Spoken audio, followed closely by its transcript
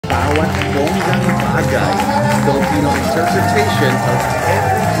Bawat Bonggang Bagay, Filipino interpretation of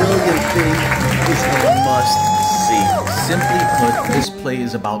every brilliant thing is a must-see. Simply put, this play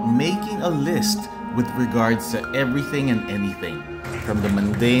is about making a list with regards to everything and anything. From the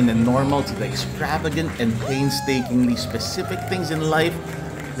mundane and normal to the extravagant and painstakingly specific things in life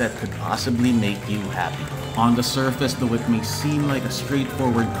that could possibly make you happy. On the surface, though it may seem like a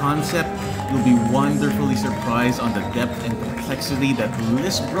straightforward concept, you'll be wonderfully surprised on the depth and complexity that the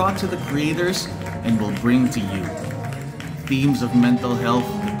list brought to the creators and will bring to you. Themes of mental health,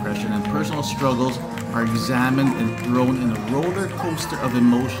 depression, and personal struggles are examined and thrown in a roller coaster of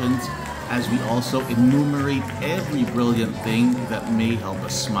emotions as we also enumerate every brilliant thing that may help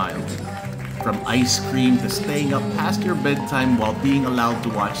us smile. From ice cream to staying up past your bedtime while being allowed to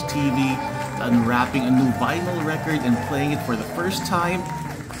watch TV, to unwrapping a new vinyl record and playing it for the first time,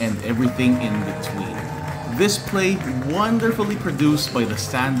 and everything in between. This play, wonderfully produced by the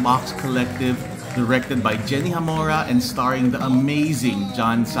Sandbox Collective, directed by Jenny Hamora and starring the amazing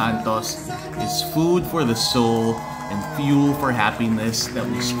John Santos, is food for the soul and fuel for happiness that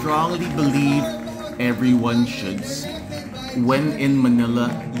we strongly believe everyone should see. When in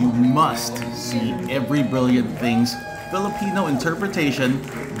Manila, you must see every brilliant things Filipino interpretation,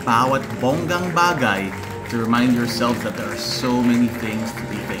 Bawat Bonggang Bagay, to remind yourself that there are so many things to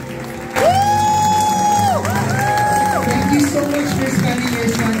be thankful for. Thank you so much for spending your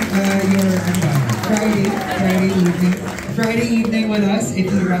Friday evening with us. If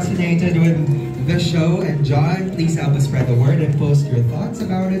you resonated with the show and John, please help us spread the word and post your thoughts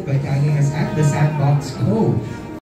about it by tagging us at the Sandbox Co.